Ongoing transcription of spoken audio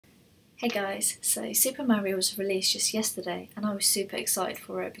Hey guys, so Super Mario was released just yesterday and I was super excited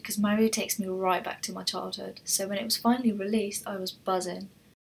for it because Mario takes me right back to my childhood, so when it was finally released I was buzzing.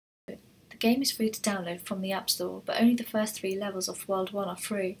 The game is free to download from the App Store, but only the first 3 levels of World 1 are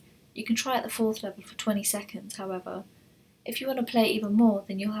free. You can try at the 4th level for 20 seconds, however. If you want to play even more,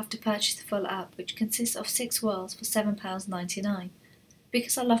 then you'll have to purchase the full app, which consists of 6 worlds for £7.99.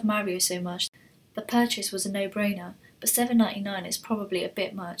 Because I love Mario so much, the purchase was a no-brainer, but £7.99 is probably a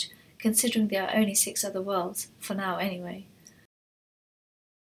bit much, considering there are only 6 other worlds, for now anyway.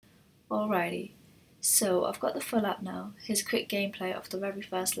 Alrighty, so I've got the full app now. Here's a quick gameplay of the very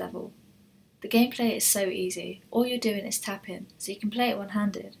first level. The gameplay is so easy, all you're doing is tapping, so you can play it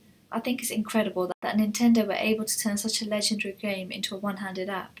one-handed. I think it's incredible that Nintendo were able to turn such a legendary game into a one-handed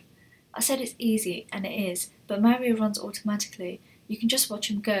app. I said it's easy, and it is, but Mario runs automatically. You can just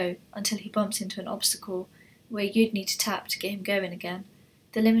watch him go until he bumps into an obstacle, where you'd need to tap to get him going again.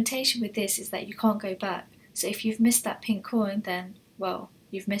 The limitation with this is that you can't go back, so if you've missed that pink coin then, well,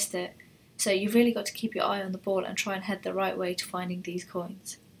 you've missed it. So you've really got to keep your eye on the ball and try and head the right way to finding these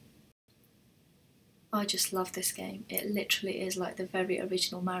coins. I just love this game. It literally is like the very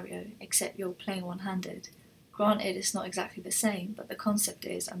original Mario, except you're playing one-handed. Granted, it's not exactly the same, but the concept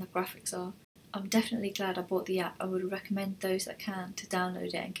is and the graphics are. I'm definitely glad I bought the app and would recommend those that can to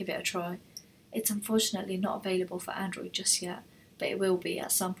download it and give it a try. It's unfortunately not available for Android just yet, but it will be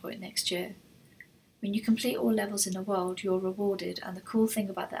at some point next year. When you complete all levels in a world, you're rewarded, and the cool thing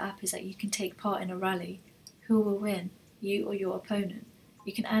about the app is that you can take part in a rally. Who will win, you or your opponent?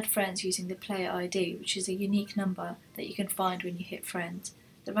 You can add friends using the player ID, which is a unique number that you can find when you hit friends.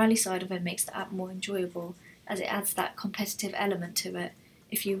 The rally side of it makes the app more enjoyable, as it adds that competitive element to it.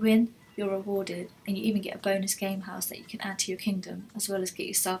 If you win, you're rewarded, and you even get a bonus game house that you can add to your kingdom, as well as get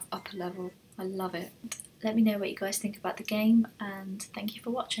yourself up a level. I love it. Let me know what you guys think about the game, and thank you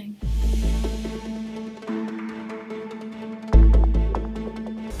for watching.